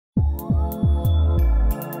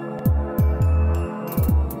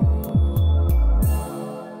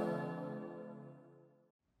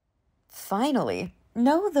Finally,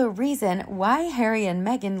 know the reason why Harry and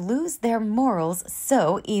Meghan lose their morals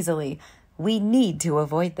so easily. We need to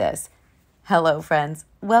avoid this. Hello, friends.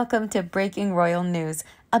 Welcome to Breaking Royal News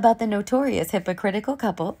about the notorious hypocritical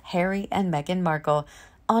couple Harry and Meghan Markle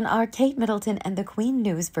on our Kate Middleton and the Queen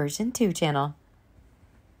News version 2 channel.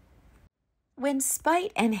 When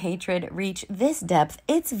spite and hatred reach this depth,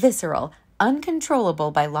 it's visceral,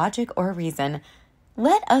 uncontrollable by logic or reason.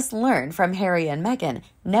 Let us learn from Harry and Meghan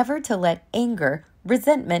never to let anger,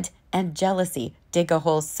 resentment, and jealousy dig a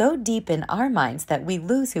hole so deep in our minds that we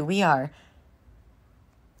lose who we are.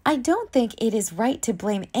 I don't think it is right to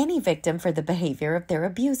blame any victim for the behavior of their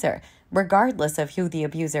abuser, regardless of who the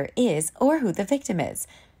abuser is or who the victim is.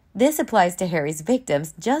 This applies to Harry's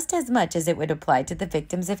victims just as much as it would apply to the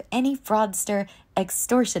victims of any fraudster,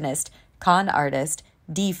 extortionist, con artist,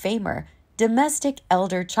 defamer, domestic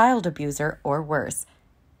elder child abuser, or worse.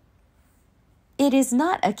 It is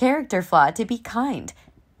not a character flaw to be kind,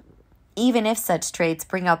 even if such traits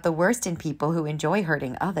bring out the worst in people who enjoy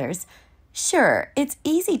hurting others. Sure, it's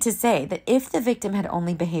easy to say that if the victim had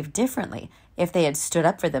only behaved differently, if they had stood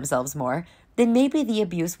up for themselves more, then maybe the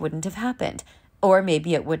abuse wouldn't have happened, or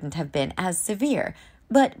maybe it wouldn't have been as severe.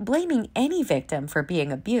 But blaming any victim for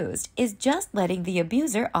being abused is just letting the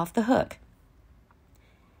abuser off the hook.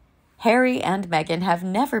 Harry and Meghan have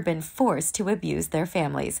never been forced to abuse their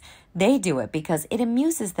families. They do it because it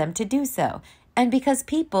amuses them to do so, and because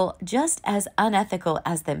people just as unethical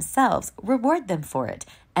as themselves reward them for it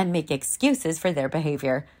and make excuses for their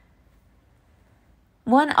behavior.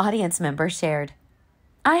 One audience member shared,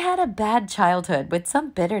 "I had a bad childhood with some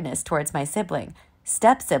bitterness towards my sibling.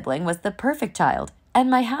 Step-sibling was the perfect child, and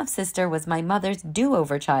my half-sister was my mother's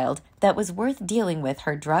do-over child that was worth dealing with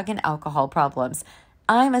her drug and alcohol problems.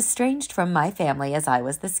 I'm estranged from my family as I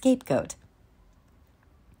was the scapegoat.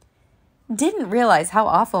 Didn't realize how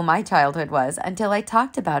awful my childhood was until I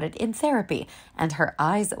talked about it in therapy, and her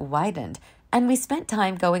eyes widened, and we spent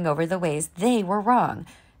time going over the ways they were wrong.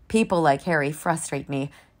 People like Harry frustrate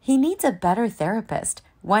me. He needs a better therapist,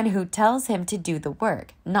 one who tells him to do the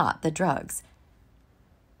work, not the drugs.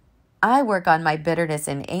 I work on my bitterness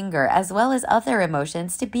and anger as well as other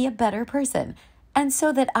emotions to be a better person. And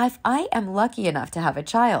so that if I am lucky enough to have a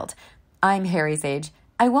child, I'm Harry's age,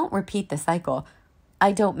 I won't repeat the cycle.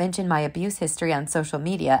 I don't mention my abuse history on social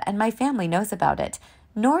media, and my family knows about it,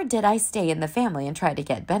 nor did I stay in the family and try to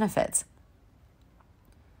get benefits."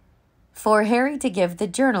 For Harry to give the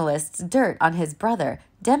journalists dirt on his brother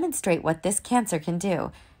demonstrate what this cancer can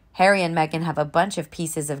do. Harry and Meghan have a bunch of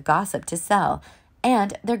pieces of gossip to sell,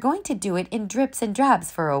 and they're going to do it in drips and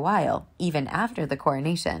drabs for a while, even after the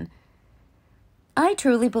coronation. I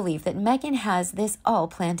truly believe that Meghan has this all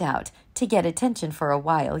planned out to get attention for a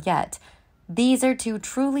while yet. These are two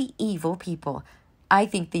truly evil people. I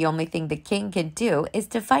think the only thing the king can do is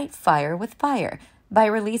to fight fire with fire by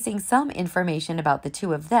releasing some information about the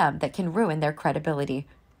two of them that can ruin their credibility.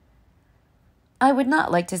 I would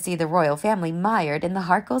not like to see the royal family mired in the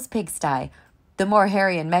Harkles' pigsty. The more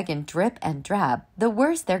Harry and Meghan drip and drab, the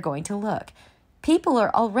worse they're going to look. People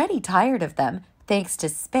are already tired of them, thanks to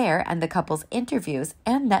Spare and the couple's interviews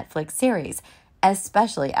and Netflix series,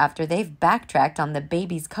 especially after they've backtracked on the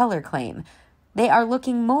baby's color claim. They are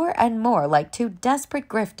looking more and more like two desperate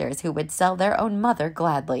grifters who would sell their own mother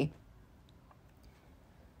gladly.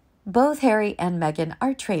 Both Harry and Meghan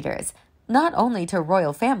are traitors, not only to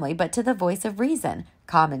royal family but to the voice of reason,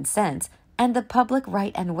 common sense, and the public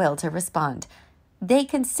right and will to respond. They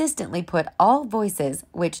consistently put all voices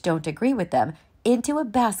which don't agree with them into a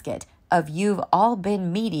basket of "you've all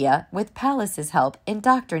been media with Palace's help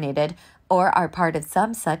indoctrinated or are part of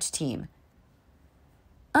some such team."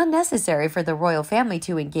 Unnecessary for the royal family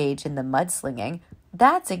to engage in the mudslinging.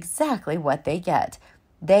 That's exactly what they get.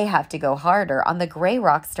 They have to go harder on the Grey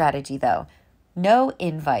Rock strategy, though. No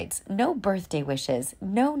invites, no birthday wishes,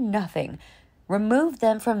 no nothing. Remove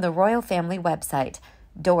them from the royal family website.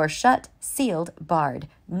 Door shut, sealed, barred.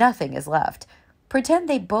 Nothing is left. Pretend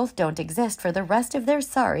they both don't exist for the rest of their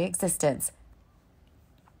sorry existence.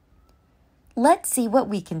 Let's see what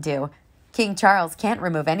we can do. King Charles can't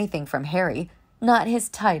remove anything from Harry. Not his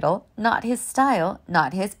title, not his style,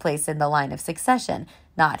 not his place in the line of succession,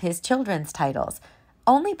 not his children's titles.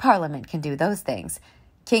 Only Parliament can do those things.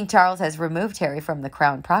 King Charles has removed Harry from the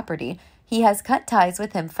crown property. He has cut ties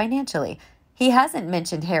with him financially. He hasn't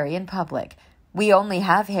mentioned Harry in public. We only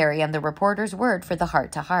have Harry and the reporter's word for the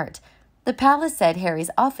heart-to-heart. The palace said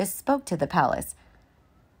Harry's office spoke to the palace.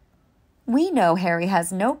 We know Harry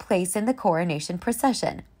has no place in the coronation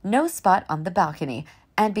procession, no spot on the balcony,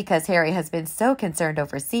 and because Harry has been so concerned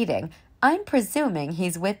over seating, I'm presuming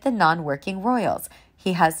he's with the non-working royals.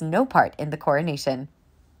 He has no part in the coronation.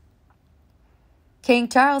 King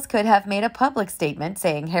Charles could have made a public statement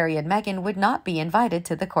saying Harry and Meghan would not be invited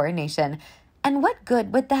to the coronation. And what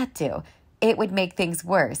good would that do? It would make things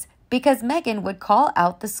worse, because Meghan would call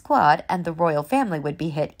out the squad and the royal family would be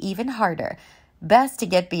hit even harder. Best to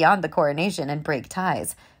get beyond the coronation and break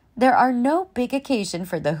ties. There are no big occasion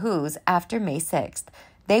for the Whos after May 6th.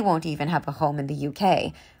 They won't even have a home in the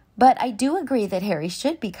UK. But I do agree that Harry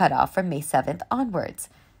should be cut off from May 7th onwards.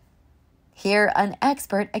 Here, an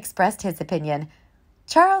expert expressed his opinion.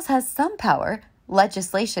 Charles has some power.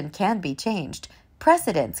 Legislation can be changed.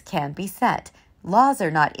 Precedents can be set. Laws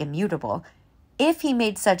are not immutable. If he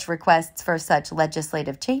made such requests for such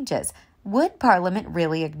legislative changes, would Parliament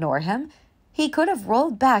really ignore him? He could have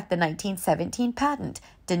rolled back the 1917 patent,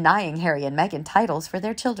 denying Harry and Meghan titles for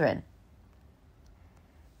their children.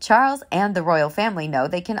 Charles and the royal family know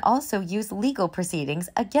they can also use legal proceedings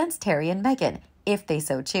against Harry and Meghan, if they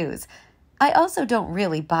so choose. I also don't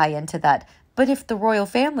really buy into that, but if the royal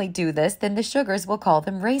family do this, then the Sugars will call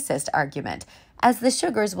them racist argument, as the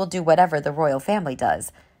Sugars will do whatever the royal family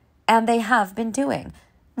does. And they have been doing,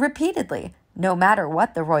 repeatedly, no matter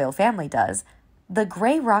what the royal family does. The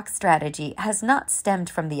Grey Rock strategy has not stemmed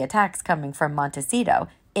from the attacks coming from Montecito.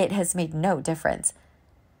 It has made no difference.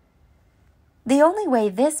 The only way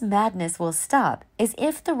this madness will stop is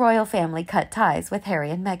if the royal family cut ties with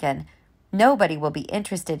Harry and Meghan. Nobody will be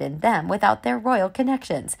interested in them without their royal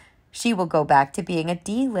connections. She will go back to being a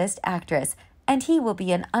D-list actress, and he will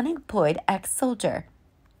be an unemployed ex-soldier.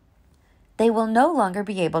 They will no longer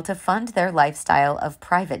be able to fund their lifestyle of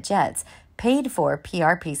private jets, paid-for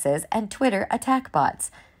PR pieces, and Twitter attack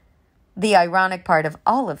bots. The ironic part of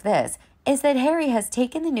all of this is that Harry has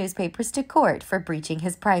taken the newspapers to court for breaching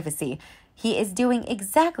his privacy. He is doing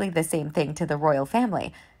exactly the same thing to the royal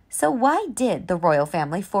family. So why did the royal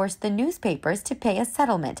family force the newspapers to pay a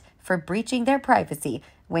settlement for breaching their privacy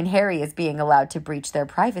when Harry is being allowed to breach their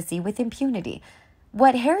privacy with impunity?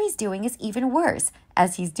 What Harry's doing is even worse,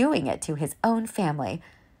 as he's doing it to his own family.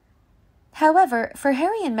 However, for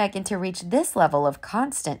Harry and Meghan to reach this level of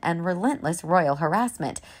constant and relentless royal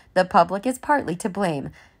harassment, the public is partly to blame.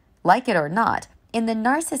 Like it or not, in the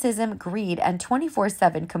narcissism, greed, and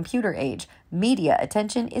 24/7 computer age, media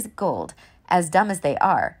attention is gold. As dumb as they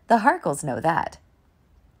are, the Harkles know that.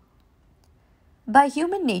 By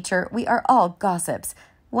human nature, we are all gossips.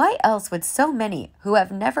 Why else would so many who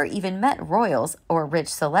have never even met royals or rich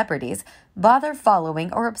celebrities bother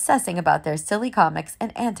following or obsessing about their silly comics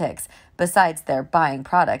and antics, besides their buying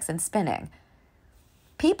products and spinning?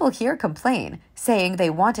 People here complain, saying they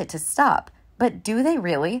want it to stop, but do they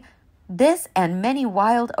really? This and many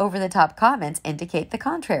wild over-the-top comments indicate the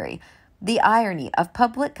contrary. The irony of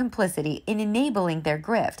public complicity in enabling their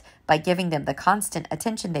grift by giving them the constant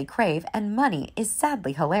attention they crave and money is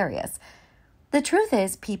sadly hilarious. The truth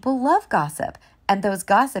is, people love gossip, and those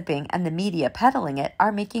gossiping and the media peddling it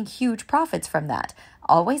are making huge profits from that.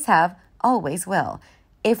 Always have, always will.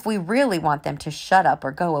 If we really want them to shut up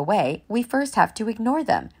or go away, we first have to ignore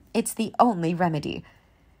them. It's the only remedy.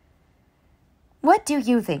 What do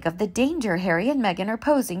you think of the danger Harry and Meghan are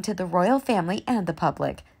posing to the royal family and the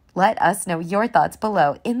public? Let us know your thoughts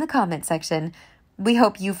below in the comment section. We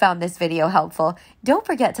hope you found this video helpful. Don't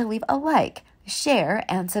forget to leave a like, share,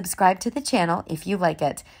 and subscribe to the channel if you like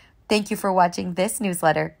it. Thank you for watching this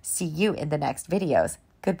newsletter. See you in the next videos.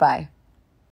 Goodbye.